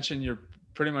you mentioned you're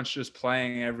pretty much just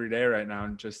playing every day right now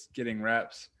and just getting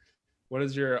reps. What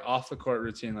is your off the court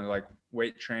routine look like?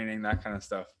 Weight training, that kind of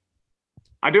stuff?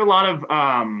 I do a lot of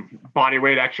body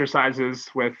weight exercises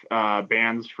with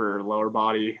bands for lower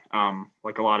body,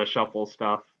 like a lot of shuffle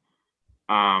stuff.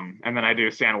 And then I do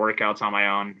stand workouts on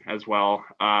my own as well.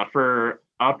 For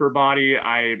upper body,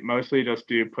 I mostly just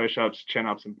do push-ups,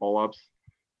 chin-ups, and pull-ups.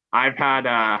 I've had,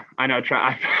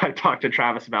 I've talked to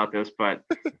Travis about this, but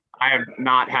I have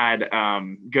not had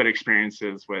good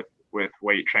experiences with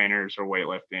weight trainers or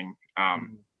weightlifting.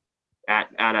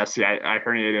 At SC, I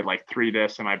herniated like 3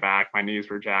 discs in my back. My knees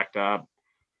were jacked up.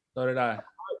 So did I.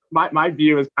 My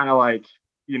view is kind of like,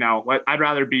 I'd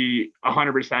rather be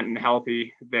 100% and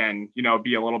healthy than,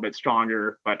 be a little bit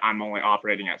stronger, but I'm only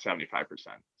operating at 75%.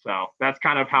 So that's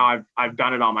kind of how I've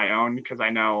done it on my own, because I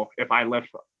know if I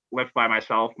lift by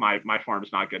myself, my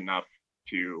form's not good enough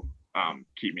to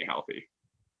keep me healthy.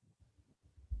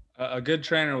 A good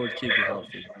trainer would keep you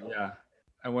healthy. Yeah.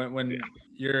 And when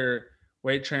your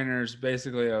weight trainer is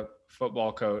basically a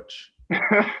football coach,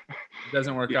 it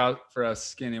doesn't work out for us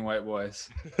skinny white boys.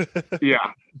 Yeah.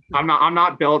 I'm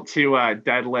not built to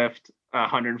deadlift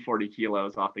 140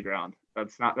 kilos off the ground.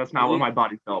 That's not what my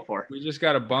body's built for. We just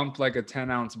got to bump like a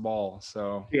 10-ounce ball.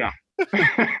 So yeah.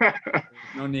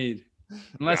 No need.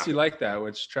 Unless you like that,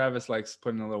 which Travis likes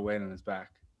putting a little weight on his back.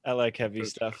 I like heavy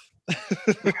stuff.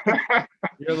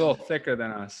 You're a little thicker than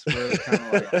us. We're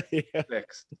kind of like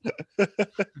fixed.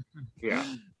 Yeah.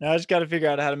 Now I just got to figure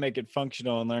out how to make it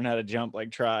functional and learn how to jump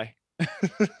like Try.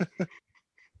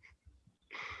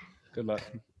 Good luck.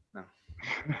 No.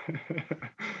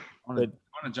 I want to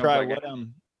jump. Try,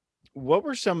 what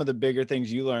were some of the bigger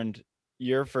things you learned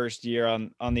your first year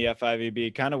on the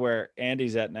FIVB, kind of where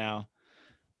Andy's at now?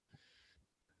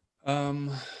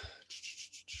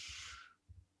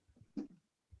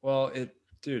 Well, it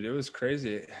was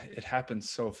crazy. It happened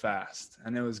so fast,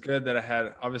 and it was good that I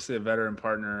had obviously a veteran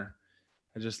partner.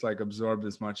 I just like absorbed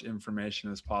as much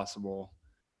information as possible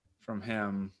from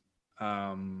him.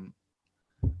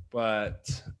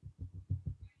 But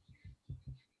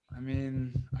I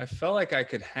mean, I felt like I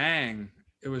could hang.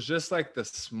 It was just like the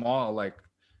small, like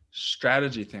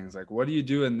strategy things. Like, what do you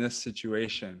do in this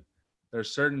situation?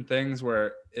 There's certain things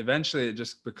where eventually it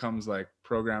just becomes like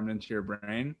programmed into your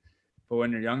brain. But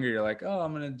when you're younger, you're like, oh,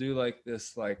 I'm going to do like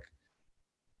this, like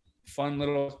fun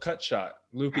little cut shot,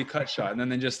 loopy cut shot. And then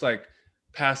they just like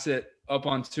pass it up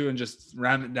on 2 and just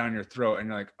ram it down your throat. And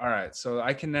you're like, all right, so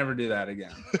I can never do that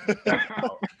again.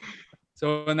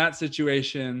 So in that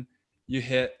situation, you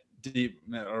hit deep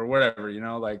or whatever, you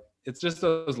know, like it's just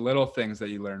those little things that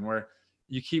you learn where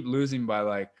you keep losing by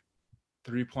like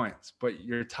 3 points, but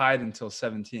you're tied until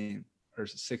 17 or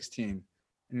 16.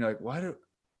 And you're like,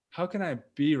 how can I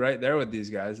be right there with these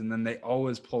guys? And then they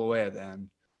always pull away at the end.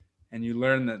 And you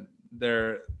learn that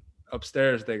they're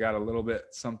upstairs, they got a little bit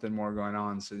something more going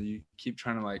on. So you keep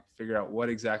trying to like figure out what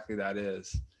exactly that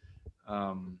is.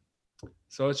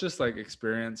 So it's just like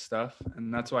experience stuff.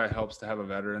 And that's why it helps to have a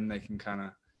veteran. They can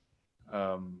kind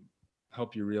of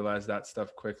help you realize that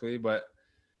stuff quickly. But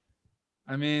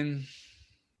I mean,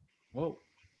 whoa.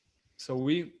 So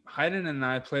Hayden and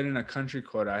I played in a country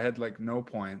quota. I had like no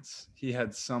points. He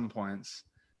had some points.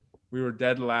 We were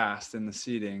dead last in the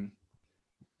seating.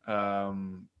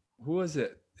 Who was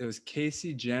it? It was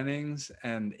Casey Jennings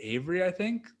and Avery, I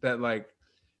think, that like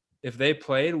if they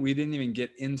played, we didn't even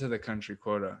get into the country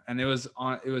quota. And it was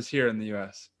here in the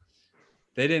US.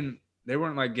 They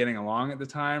weren't like getting along at the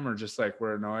time or just like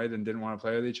were annoyed and didn't want to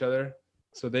play with each other.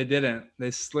 So they didn't.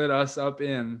 They slid us up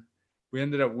in. We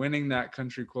ended up winning that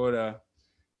country quota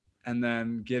and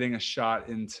then getting a shot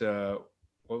into,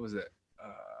 what was it?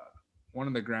 One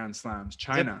of the Grand Slams,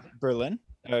 China. Berlin?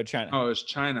 Oh, China. Oh, it was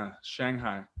China,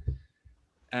 Shanghai.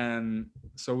 And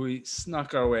so we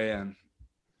snuck our way in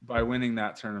by winning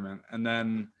that tournament. And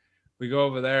then we go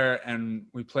over there and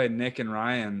we played Nick and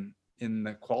Ryan in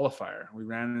the qualifier. We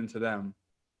ran into them,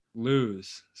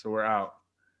 lose, so we're out.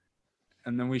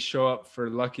 And then we show up for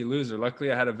Lucky Loser.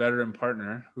 Luckily, I had a veteran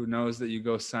partner who knows that you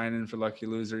go sign in for Lucky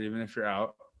Loser even if you're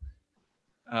out.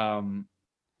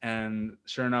 And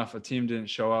sure enough, a team didn't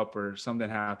show up or something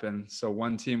happened. So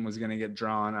one team was going to get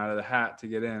drawn out of the hat to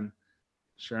get in.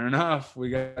 Sure enough, we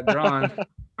got drawn.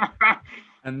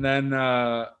 and then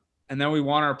we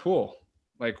won our pool.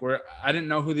 Like I didn't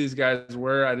know who these guys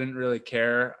were. I didn't really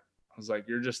care. I was like,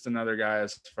 you're just another guy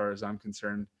as far as I'm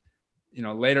concerned. You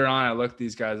know, later on, I looked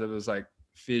these guys. It was like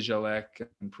Fijalek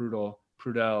and Prudel.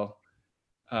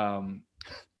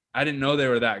 I didn't know they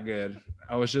were that good.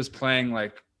 I was just playing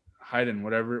like Hayden,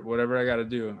 whatever I got to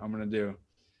do, I'm going to do.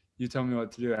 You tell me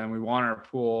what to do. And we won our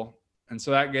pool. And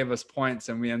so that gave us points.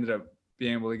 And we ended up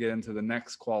being able to get into the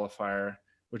next qualifier,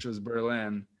 which was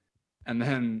Berlin. And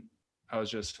then I was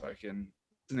just fucking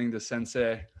listening to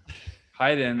Sensei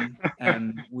Hayden.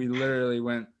 And we literally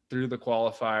went through the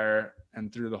qualifier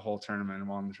and through the whole tournament and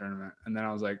won the tournament. And then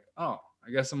I was like, oh,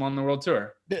 I guess I'm on the world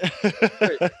tour.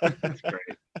 That's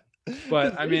great.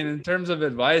 But I mean, in terms of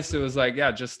advice, it was like,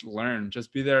 yeah, just learn,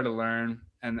 just be there to learn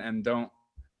and don't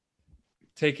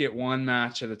take it one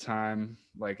match at a time.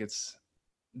 Like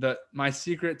my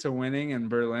secret to winning in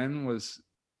Berlin was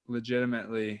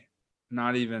legitimately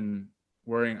not even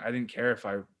worrying. I didn't care if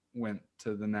I went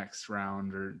to the next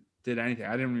round or did anything.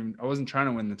 I wasn't trying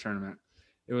to win the tournament.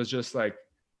 It was just like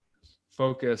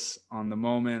focus on the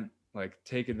moment, like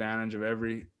take advantage of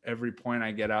every point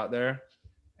I get out there.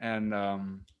 And,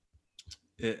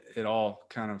 it all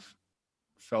kind of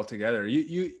fell together.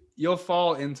 You'll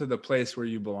fall into the place where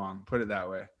you belong, put it that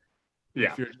way.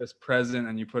 Yeah. If you're just present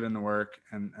and you put in the work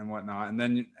and whatnot. And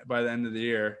then by the end of the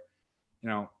year, you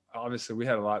know, obviously we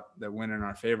had a lot that went in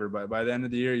our favor, but by the end of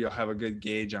the year, you'll have a good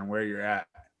gauge on where you're at.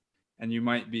 And you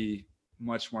might be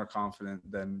much more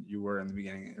confident than you were in the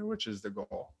beginning, which is the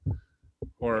goal.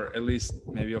 Or at least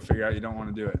maybe you'll figure out you don't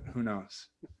want to do it. Who knows?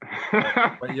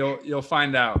 But you'll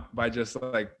find out by just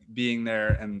like being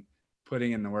there and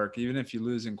putting in the work. Even if you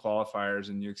lose in qualifiers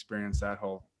and you experience that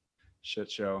whole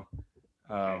shit show,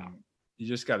 you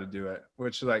just got to do it.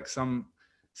 Which like some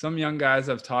young guys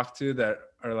I've talked to that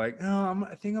are like, oh,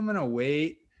 I think I'm gonna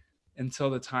wait until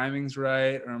the timing's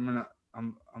right, or I'm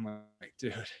like,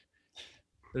 dude,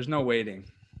 there's no waiting.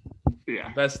 Yeah,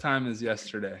 the best time is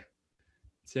yesterday.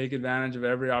 Take advantage of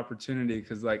every opportunity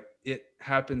because like it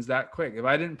happens that quick. If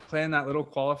I didn't play in that little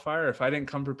qualifier, if I didn't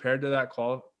come prepared to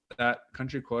that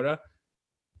country quota,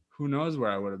 who knows where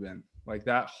I would have been. Like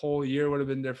that whole year would have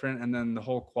been different, and then the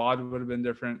whole quad would have been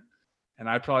different, and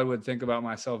I probably would think about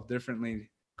myself differently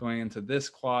going into this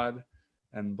quad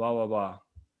and blah blah blah.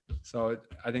 So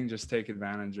I think just take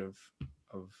advantage of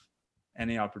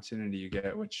any opportunity you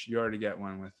get, which you already get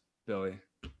one with Billy.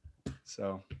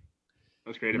 So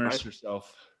that's great immerse advice.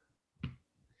 Yourself.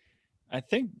 I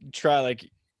think like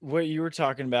what you were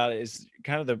talking about is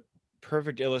kind of the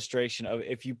perfect illustration of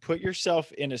if you put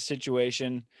yourself in a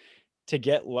situation to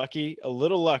get lucky, a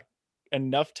little luck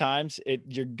enough times,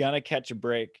 you're gonna catch a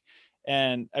break.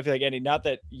 And I feel like Andy, not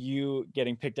that you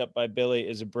getting picked up by Billy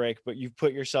is a break, but you've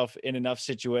put yourself in enough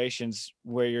situations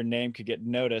where your name could get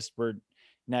noticed where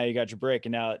now you got your break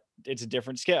and now it's a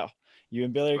different scale. You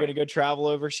and Billy are going to go travel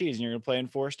overseas, and you're going to play in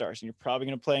 4-stars, and you're probably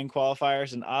going to play in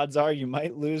qualifiers, and odds are you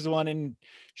might lose one in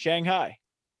Shanghai.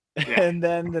 Yeah. And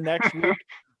then the next week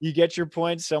you get your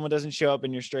points, someone doesn't show up,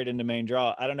 and you're straight into main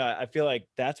draw. I don't know. I feel like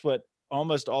that's what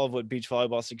almost all of what beach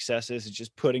volleyball success is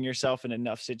just putting yourself in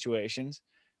enough situations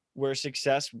where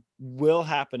success will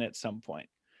happen at some point.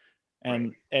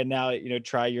 And now,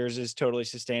 try yours is totally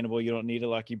sustainable. You don't need a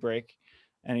lucky break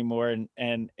anymore.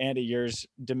 And Andy, yours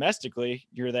domestically,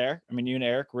 you're there. I mean, you and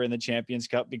Eric were in the Champions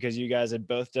Cup because you guys had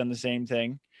both done the same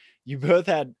thing. You both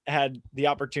had the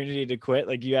opportunity to quit.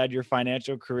 Like, you had your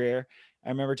financial career. I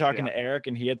remember talking to Eric,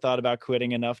 and he had thought about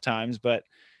quitting enough times, but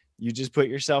you just put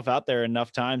yourself out there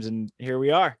enough times, and here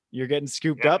we are. You're getting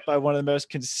scooped up by one of the most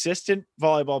consistent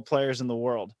volleyball players in the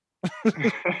world.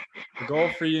 The goal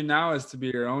for you now is to be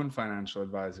your own financial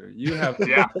advisor. You have,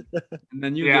 and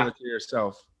then you give it to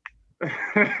yourself.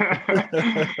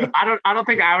 I don't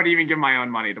think I would even give my own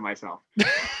money to myself.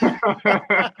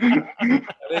 At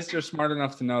least you're smart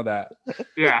enough to know that.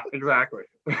 Yeah, exactly.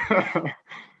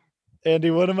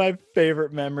 Andy, one of my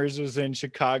favorite memories was in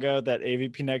Chicago, that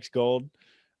AVP Next Gold,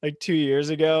 like 2 years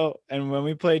ago. And when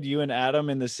we played you and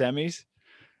Adam in the semis,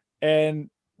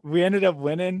 and we ended up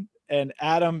winning, and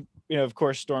Adam, of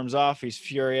course, storms off. He's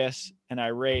furious and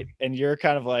irate. And you're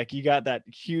kind of like, you got that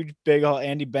huge, big old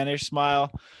Andy Benesh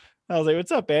smile. I was like,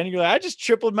 what's up, Andy? You're like, I just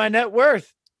tripled my net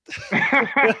worth.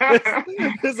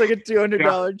 It's like a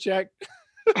 $200 check.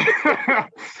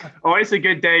 Always a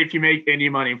good day if you make any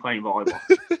money playing volleyball.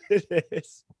 It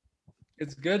is.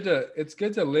 It's good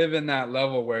to live in that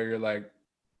level where you're like,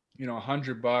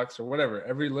 $100 or whatever.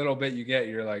 Every little bit you get,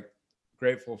 you're like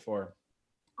grateful for.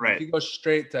 Right. If you go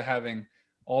straight to having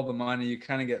all the money, you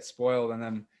kind of get spoiled. And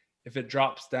then if it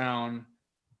drops down,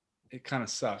 it kind of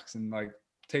sucks and like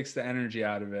takes the energy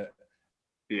out of it.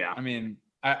 Yeah. I mean,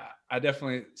 I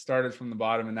definitely started from the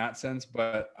bottom in that sense,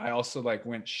 but I also like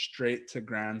went straight to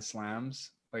Grand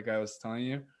Slams, like I was telling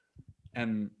you.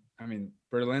 And I mean,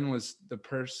 Berlin was the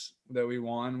purse that we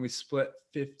won. We split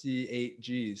 58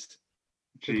 Gs,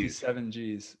 57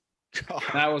 Gs. And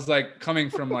that was like coming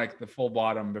from like the full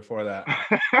bottom before that.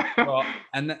 Well,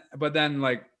 but then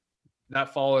like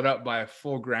that followed up by a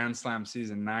full Grand Slam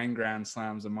season, 9 Grand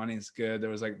Slams. The money's good. There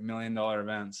was like $1 million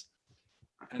events.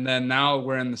 And then now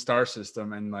we're in the star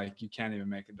system, and like you can't even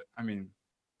make it. I mean,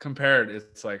 compared,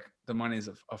 it's like the money's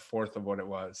a fourth of what it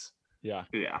was. Yeah.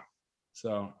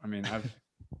 So I mean,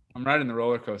 I'm riding the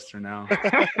roller coaster now,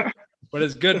 but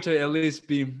it's good to at least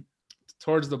be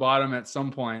towards the bottom at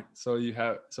some point, so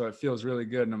it feels really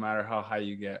good no matter how high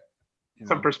you get.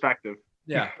 Some perspective.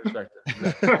 Yeah,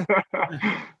 perspective.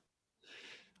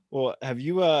 Well, have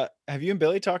you and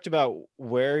Billy talked about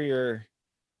where your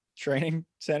training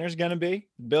center is going to be?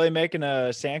 Billy making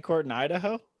a sand court in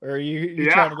Idaho, or are you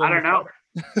trying to go? I don't know.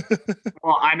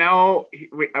 Well, I know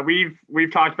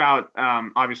we've talked about,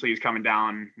 obviously he's coming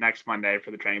down next Monday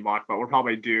for the training block, but we'll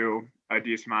probably do a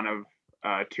decent amount of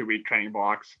 2-week training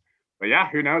blocks. But yeah,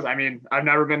 who knows? I mean, I've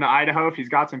never been to Idaho. If he's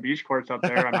got some beach courts up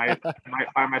there, I might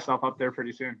find myself up there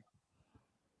pretty soon.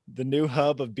 The new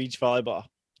hub of beach volleyball,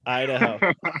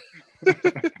 Idaho.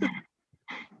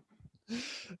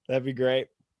 That'd be great.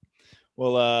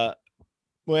 Well,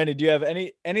 Andy, do you have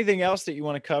anything else that you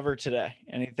want to cover today?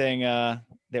 Anything that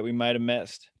we might have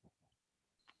missed?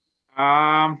 No,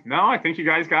 I think you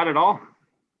guys got it all.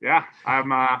 Yeah,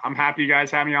 I'm happy you guys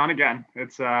have me on again.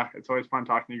 It's always fun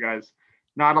talking to you guys.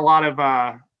 Not a lot of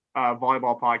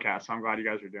volleyball podcasts, so I'm glad you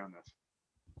guys are doing this.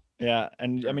 Yeah,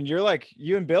 and I mean, you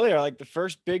and Billy are like the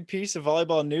first big piece of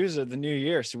volleyball news of the new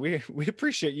year. So we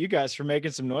appreciate you guys for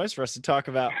making some noise for us to talk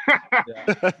about.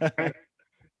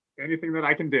 Anything that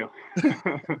I can do.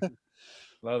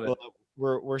 Love it.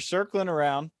 Well, we're circling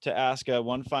around to ask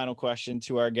one final question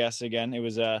to our guests again. It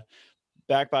was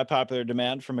backed by popular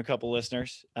demand from a couple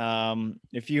listeners.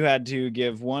 If you had to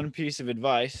give one piece of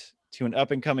advice to an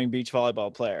up-and-coming beach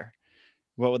volleyball player,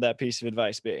 what would that piece of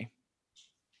advice be?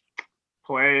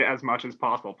 Play as much as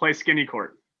possible. Play skinny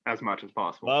court as much as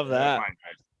possible. Love that.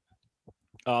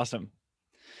 Awesome.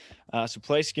 So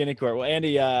play skinny court. Well,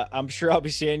 Andy, I'm sure I'll be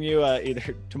seeing you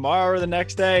either tomorrow or the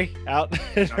next day out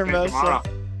in Hermosa.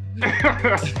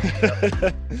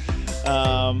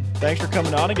 Thanks for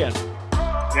coming on again.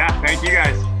 Yeah, thank you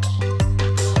guys.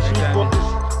 Thanks, Andy.